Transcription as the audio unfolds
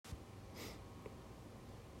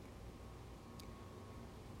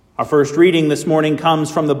Our first reading this morning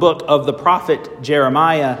comes from the book of the prophet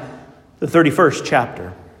Jeremiah, the 31st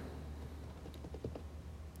chapter.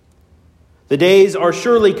 The days are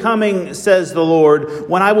surely coming, says the Lord,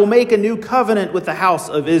 when I will make a new covenant with the house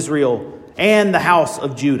of Israel and the house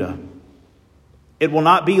of Judah. It will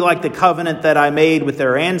not be like the covenant that I made with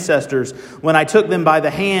their ancestors when I took them by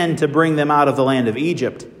the hand to bring them out of the land of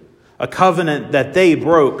Egypt, a covenant that they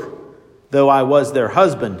broke, though I was their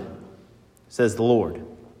husband, says the Lord.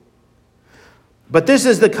 But this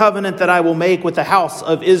is the covenant that I will make with the house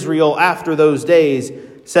of Israel after those days,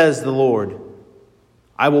 says the Lord.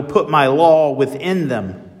 I will put my law within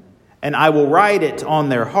them, and I will write it on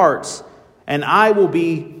their hearts, and I will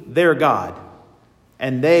be their God,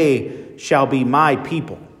 and they shall be my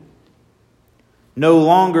people. No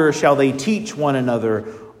longer shall they teach one another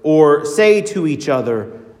or say to each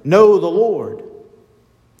other, know the Lord,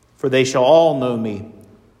 for they shall all know me,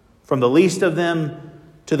 from the least of them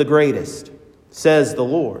to the greatest, says the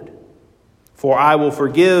Lord. For I will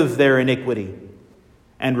forgive their iniquity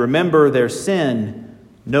and remember their sin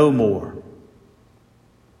no more.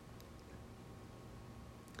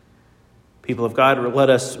 People of God, let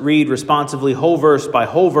us read responsively whole verse by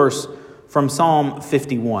whole verse from Psalm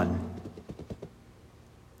 51.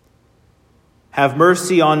 Have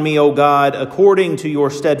mercy on me, O God, according to your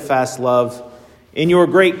steadfast love. In your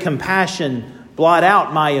great compassion, blot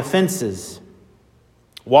out my offenses.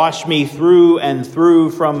 Wash me through and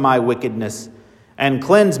through from my wickedness, and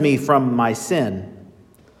cleanse me from my sin.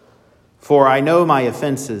 For I know my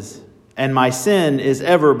offenses, and my sin is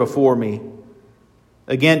ever before me.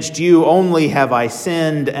 Against you only have I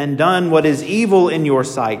sinned and done what is evil in your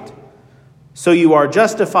sight. So you are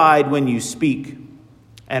justified when you speak,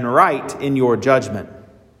 and right in your judgment.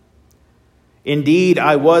 Indeed,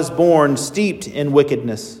 I was born steeped in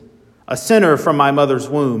wickedness, a sinner from my mother's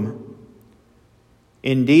womb.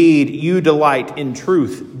 Indeed, you delight in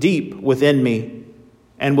truth deep within me,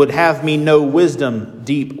 and would have me know wisdom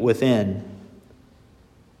deep within.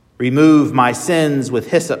 Remove my sins with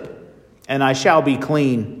hyssop, and I shall be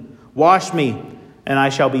clean. Wash me, and I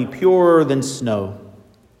shall be purer than snow.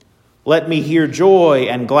 Let me hear joy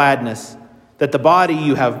and gladness, that the body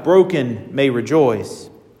you have broken may rejoice.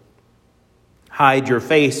 Hide your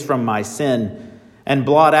face from my sin, and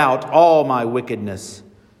blot out all my wickedness.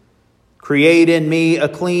 Create in me a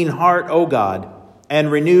clean heart, O God,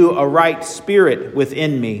 and renew a right spirit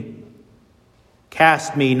within me.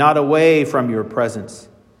 Cast me not away from your presence,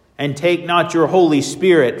 and take not your Holy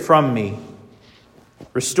Spirit from me.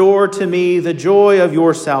 Restore to me the joy of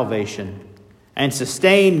your salvation, and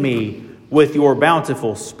sustain me with your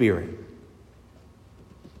bountiful spirit.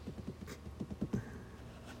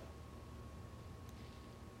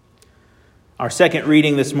 Our second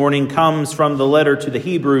reading this morning comes from the letter to the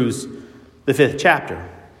Hebrews, the 5th chapter.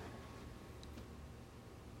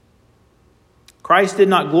 Christ did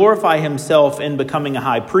not glorify himself in becoming a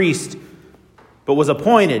high priest, but was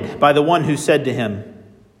appointed by the one who said to him,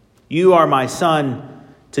 You are my son,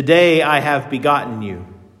 today I have begotten you.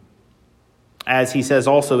 As he says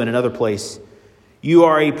also in another place, You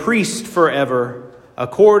are a priest forever,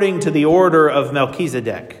 according to the order of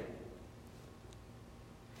Melchizedek.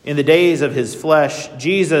 In the days of his flesh,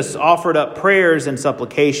 Jesus offered up prayers and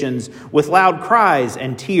supplications with loud cries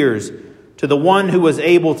and tears to the one who was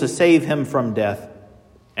able to save him from death.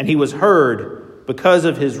 And he was heard because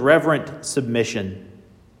of his reverent submission.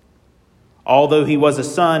 Although he was a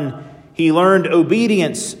son, he learned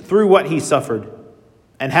obedience through what he suffered.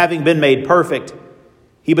 And having been made perfect,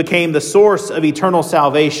 he became the source of eternal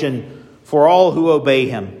salvation for all who obey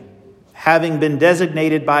him, having been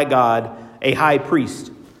designated by God a high priest,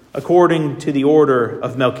 according to the order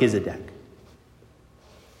of Melchizedek.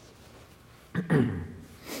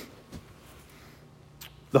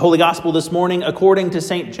 The Holy Gospel this morning, according to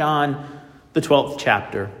St. John, the 12th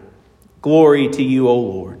chapter. Glory to you, O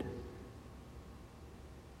Lord.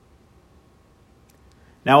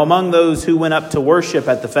 Now among those who went up to worship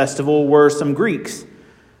at the festival were some Greeks.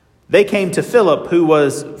 They came to Philip, who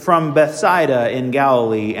was from Bethsaida in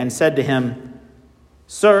Galilee, and said to him,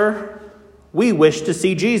 Sir, we wish to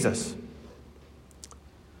see Jesus.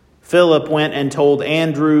 Philip went and told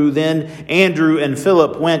Andrew. Then Andrew and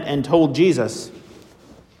Philip went and told Jesus.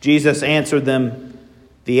 Jesus answered them,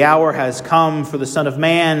 The hour has come for the Son of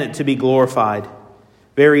Man to be glorified.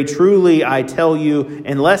 Very truly, I tell you,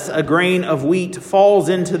 unless a grain of wheat falls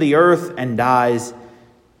into the earth and dies,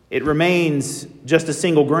 it remains just a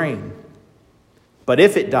single grain. But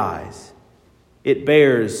if it dies, it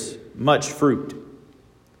bears much fruit.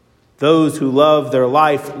 Those who love their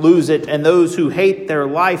life lose it, and those who hate their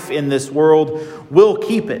life in this world will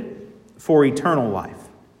keep it for eternal life.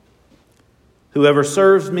 Whoever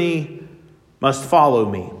serves me must follow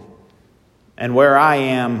me, and where I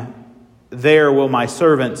am, there will my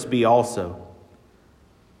servants be also.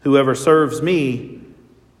 Whoever serves me,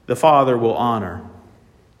 the Father will honor.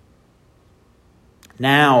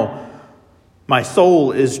 Now my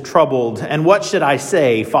soul is troubled, and what should I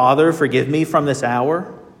say? Father, forgive me from this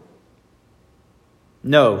hour?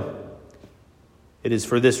 No, it is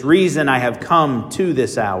for this reason I have come to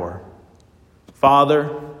this hour.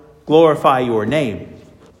 Father, glorify your name.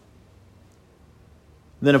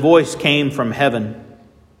 Then a voice came from heaven.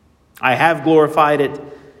 I have glorified it,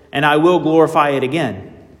 and I will glorify it again.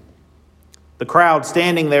 The crowd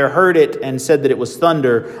standing there heard it and said that it was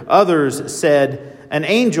thunder. Others said, an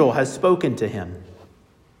angel has spoken to him.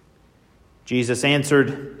 Jesus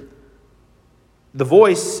answered, the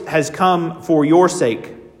voice has come for your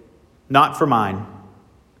sake, not for mine.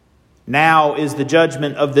 Now is the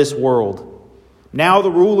judgment of this world. Now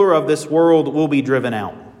the ruler of this world will be driven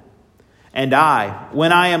out. And I,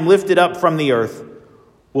 when I am lifted up from the earth,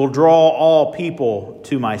 will draw all people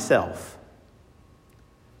to myself.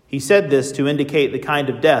 He said this to indicate the kind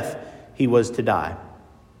of death he was to die.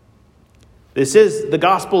 This is the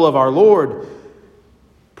gospel of our Lord.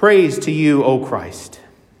 Praise to you, O Christ.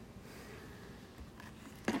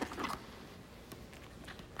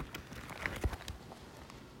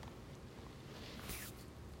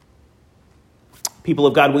 People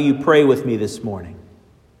of God, will you pray with me this morning?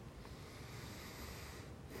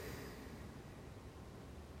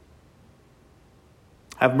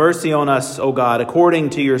 Have mercy on us, O God,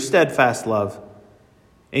 according to your steadfast love.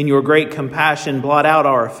 In your great compassion, blot out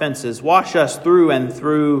our offenses. Wash us through and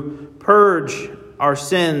through. Purge our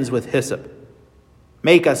sins with hyssop.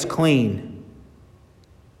 Make us clean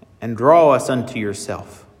and draw us unto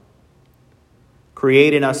yourself.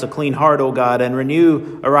 Create in us a clean heart, O God, and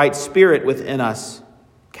renew a right spirit within us.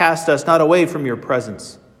 Cast us not away from your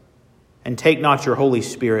presence, and take not your Holy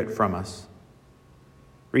Spirit from us.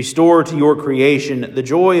 Restore to your creation the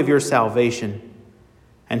joy of your salvation,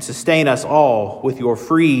 and sustain us all with your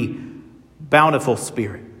free, bountiful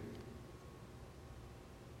Spirit.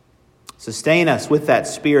 Sustain us with that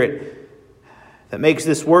Spirit that makes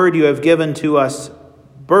this word you have given to us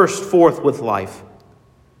burst forth with life,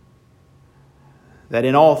 that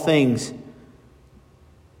in all things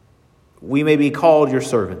we may be called your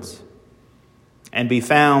servants and be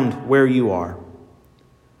found where you are.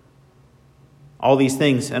 All these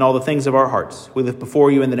things and all the things of our hearts we lift before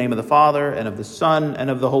you in the name of the Father, and of the Son, and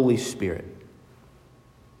of the Holy Spirit.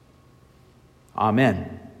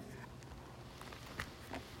 Amen.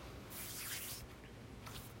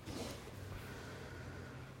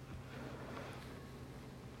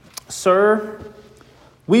 Sir,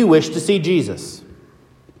 we wish to see Jesus.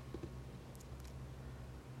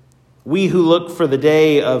 We who look for the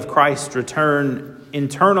day of Christ's return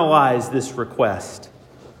internalize this request,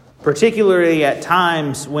 particularly at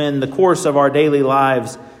times when the course of our daily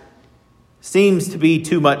lives seems to be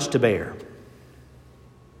too much to bear.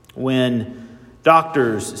 When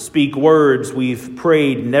doctors speak words we've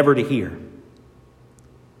prayed never to hear.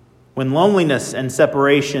 When loneliness and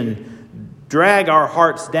separation drag our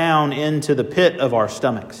hearts down into the pit of our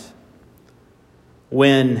stomachs.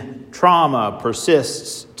 When trauma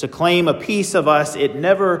persists to claim a piece of us it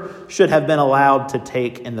never should have been allowed to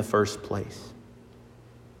take in the first place.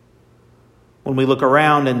 When we look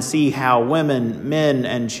around and see how women, men,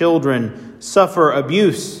 and children suffer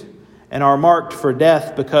abuse and are marked for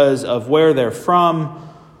death because of where they're from,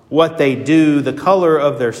 what they do, the color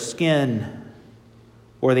of their skin,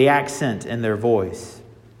 or the accent in their voice.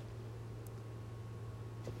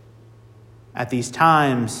 At these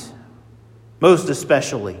times, most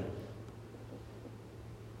especially,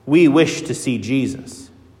 we wish to see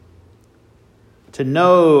Jesus, to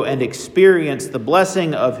know and experience the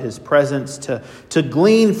blessing of his presence, to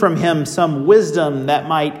glean from him some wisdom that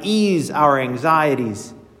might ease our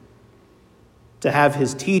anxieties, to have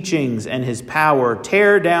his teachings and his power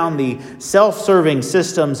tear down the self-serving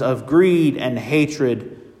systems of greed and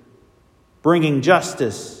hatred, bringing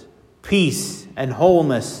justice, peace, and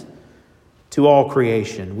wholeness to all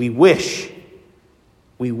creation. We wish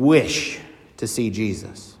to see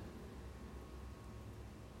Jesus.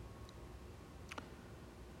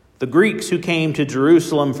 The Greeks who came to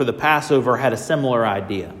Jerusalem for the Passover had a similar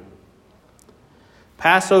idea.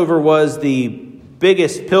 Passover was the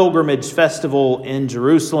biggest pilgrimage festival in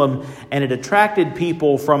Jerusalem, and it attracted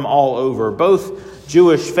people from all over, both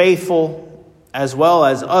Jewish faithful as well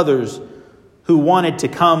as others who wanted to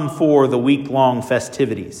come for the week-long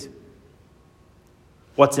festivities.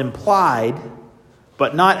 What's implied,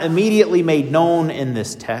 but not immediately made known in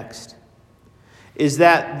this text, is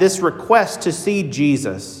that this request to see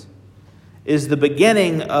Jesus is the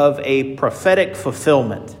beginning of a prophetic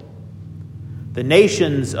fulfillment. The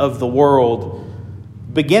nations of the world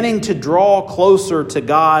beginning to draw closer to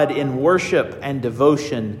God in worship and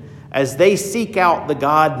devotion as they seek out the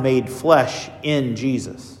God made flesh in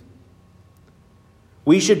Jesus.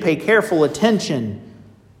 We should pay careful attention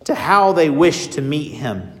to how they wish to meet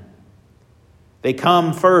him. They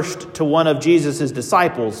come first to one of Jesus'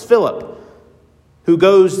 disciples, Philip, who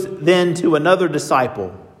goes then to another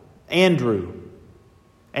disciple, Andrew.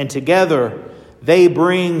 And together they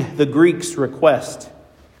bring the Greek's request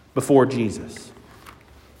before Jesus.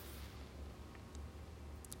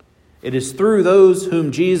 It is through those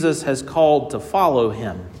whom Jesus has called to follow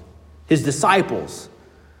him, his disciples,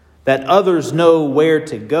 that others know where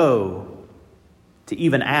to go to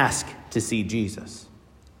even ask to see Jesus.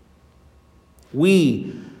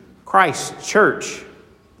 We, Christ's church,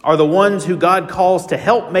 are the ones who God calls to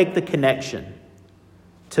help make the connection,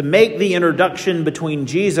 to make the introduction between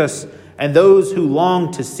Jesus and those who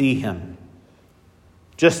long to see him,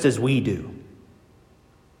 just as we do.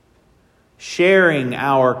 Sharing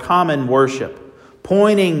our common worship,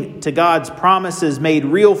 pointing to God's promises made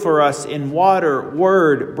real for us in water,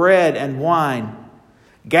 word, bread, and wine,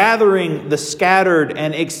 gathering the scattered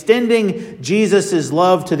and extending Jesus'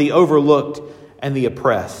 love to the overlooked and the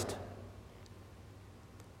oppressed.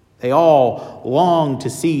 They all long to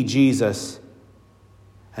see Jesus,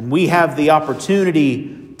 and we have the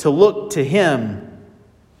opportunity to look to him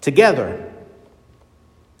together,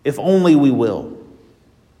 if only we will.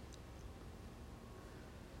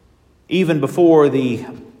 Even before the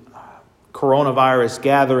coronavirus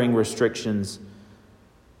gathering restrictions,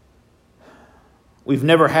 we've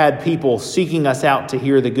never had people seeking us out to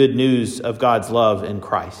hear the good news of God's love in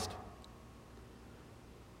Christ.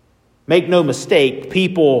 Make no mistake,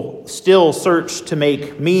 people still search to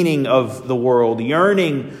make meaning of the world,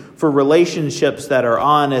 yearning for relationships that are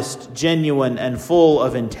honest, genuine, and full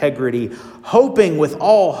of integrity, hoping with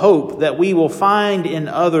all hope that we will find in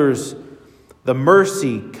others the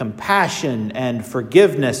mercy, compassion, and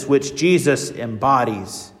forgiveness which Jesus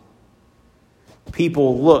embodies.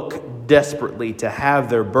 People look desperately to have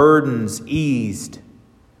their burdens eased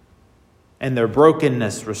and their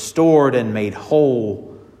brokenness restored and made whole.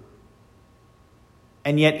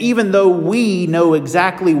 And yet, even though we know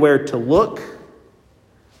exactly where to look,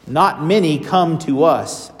 not many come to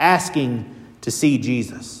us asking to see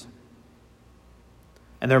Jesus.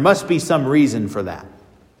 And there must be some reason for that.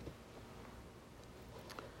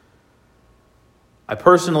 I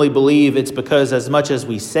personally believe it's because as much as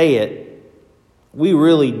we say it, we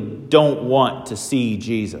really don't want to see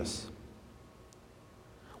Jesus.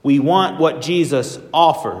 We want what Jesus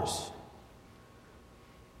offers,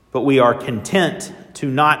 but we are content to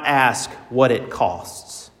not ask what it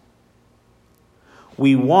costs.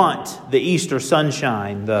 We want the Easter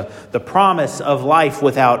sunshine, the promise of life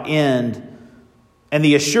without end, and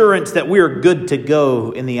the assurance that we're good to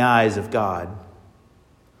go in the eyes of God.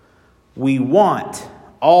 We want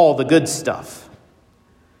all the good stuff,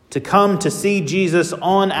 to come to see Jesus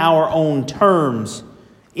on our own terms,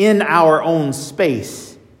 in our own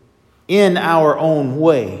space, in our own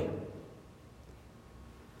way.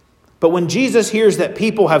 But when Jesus hears that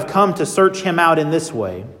people have come to search him out in this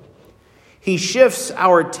way, he shifts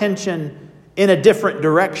our attention in a different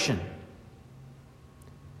direction.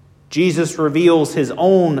 Jesus reveals his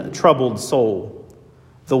own troubled soul,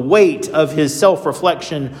 the weight of his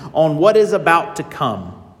self-reflection on what is about to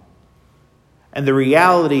come, and the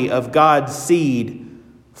reality of God's seed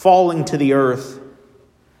falling to the earth,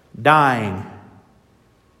 dying,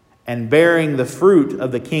 and bearing the fruit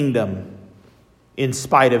of the kingdom in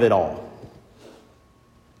spite of it all.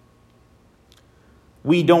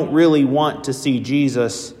 We don't really want to see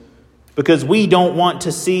Jesus because we don't want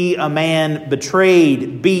to see a man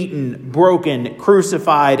betrayed, beaten, broken,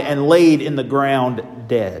 crucified, and laid in the ground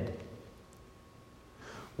dead.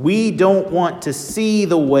 We don't want to see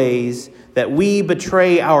the ways that we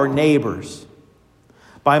betray our neighbors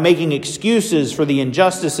by making excuses for the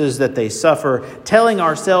injustices that they suffer, telling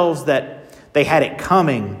ourselves that they had it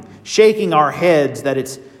coming, shaking our heads that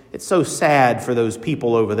it's so sad for those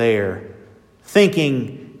people over there,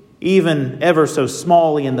 thinking even ever so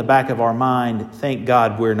smallly in the back of our mind, thank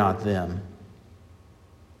God we're not them.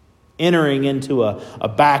 Entering into a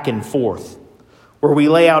back and forth where we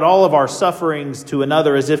lay out all of our sufferings to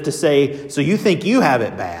another as if to say, so you think you have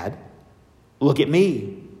it bad? Look at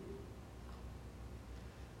me.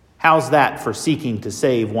 How's that for seeking to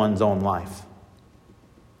save one's own life?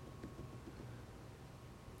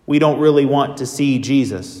 We don't really want to see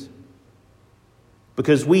Jesus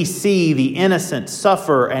because we see the innocent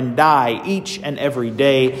suffer and die each and every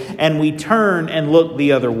day, and we turn and look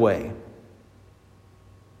the other way.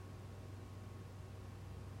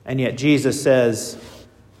 And yet Jesus says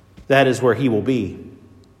that is where he will be.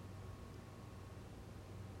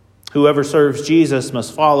 Whoever serves Jesus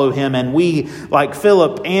must follow him, and we, like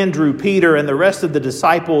Philip, Andrew, Peter, and the rest of the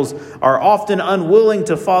disciples, are often unwilling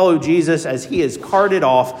to follow Jesus as he is carted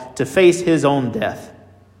off to face his own death,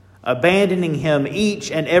 abandoning him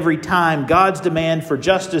each and every time God's demand for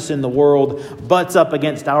justice in the world butts up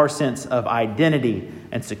against our sense of identity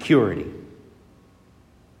and security.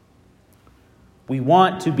 We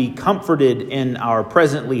want to be comforted in our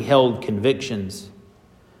presently held convictions,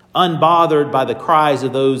 unbothered by the cries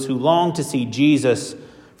of those who long to see Jesus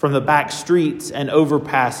from the back streets and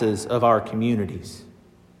overpasses of our communities.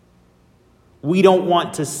 We don't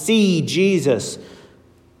want to see Jesus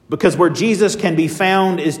because where Jesus can be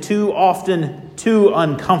found is too often too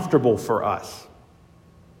uncomfortable for us.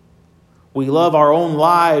 We love our own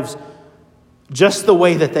lives just the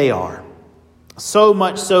way that they are, so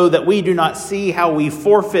much so that we do not see how we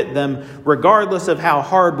forfeit them regardless of how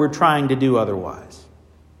hard we're trying to do otherwise.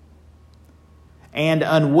 And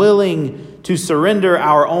unwilling to surrender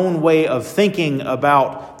our own way of thinking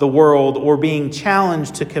about the world or being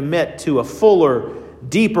challenged to commit to a fuller,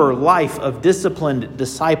 deeper life of disciplined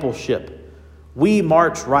discipleship, we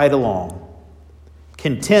march right along,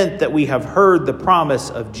 content that we have heard the promise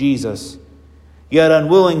of Jesus, yet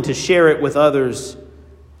unwilling to share it with others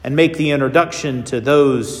and make the introduction to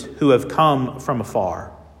those who have come from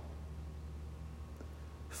afar.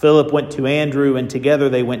 Philip went to Andrew, and together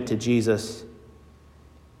they went to Jesus.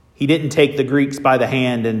 He didn't take the Greeks by the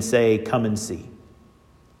hand and say, "Come and see."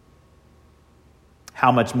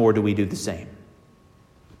 How much more do we do the same?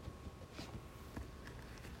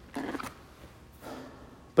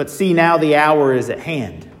 But see, now the hour is at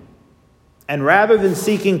hand. And rather than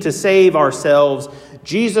seeking to save ourselves,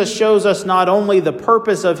 Jesus shows us not only the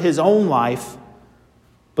purpose of his own life,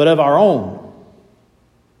 but of our own.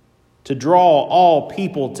 To draw all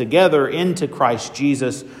people together into Christ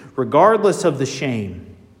Jesus, regardless of the shame,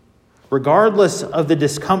 regardless of the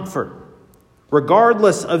discomfort,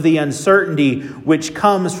 regardless of the uncertainty which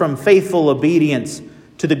comes from faithful obedience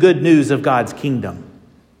to the good news of God's kingdom.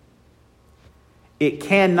 It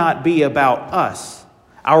cannot be about us,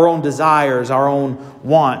 our own desires, our own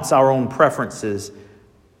wants, our own preferences.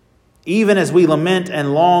 Even as we lament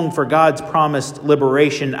and long for God's promised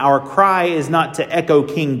liberation, our cry is not to echo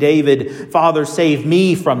King David, "Father, save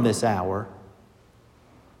me from this hour,"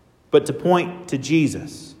 but to point to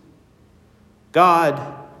Jesus. God,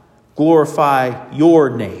 glorify your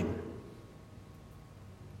name.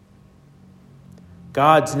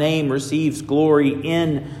 God's name receives glory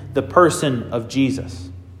in the person of Jesus.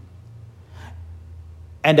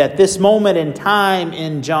 And at this moment in time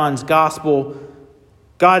in John's gospel,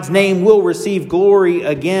 God's name will receive glory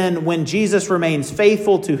again when Jesus remains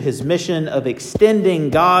faithful to his mission of extending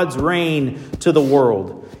God's reign to the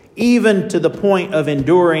world, even to the point of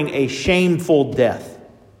enduring a shameful death,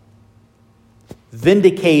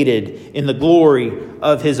 vindicated in the glory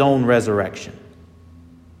of his own resurrection.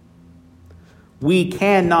 We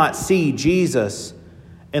cannot see Jesus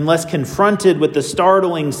unless confronted with the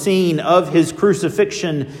startling scene of his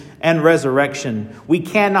crucifixion and resurrection. We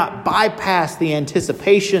cannot bypass the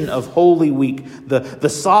anticipation of Holy Week, the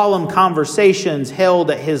solemn conversations held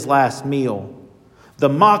at his last meal, the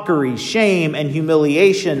mockery, shame, and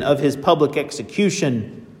humiliation of his public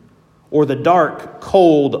execution, or the dark,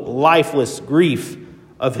 cold, lifeless grief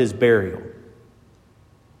of his burial.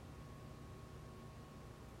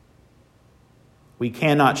 We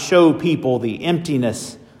cannot show people the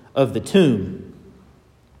emptiness of the tomb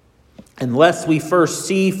unless we first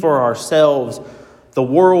see for ourselves the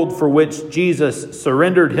world for which Jesus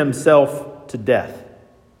surrendered himself to death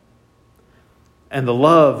and the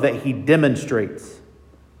love that he demonstrates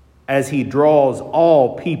as he draws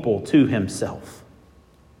all people to himself.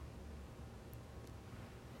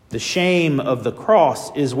 The shame of the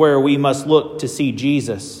cross is where we must look to see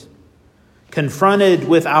Jesus, confronted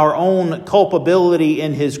with our own culpability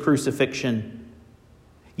in his crucifixion,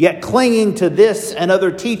 yet clinging to this and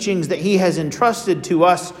other teachings that he has entrusted to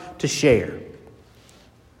us to share.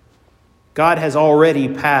 God has already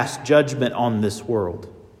passed judgment on this world,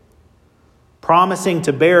 promising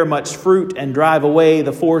to bear much fruit and drive away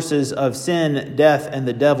the forces of sin, death, and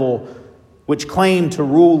the devil, which claim to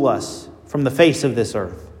rule us from the face of this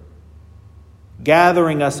earth,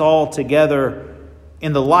 gathering us all together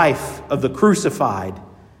in the life of the crucified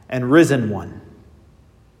and risen one.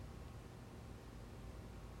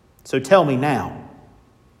 So tell me now,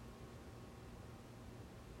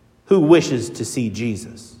 who wishes to see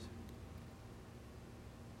Jesus.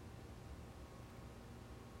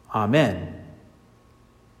 Amen.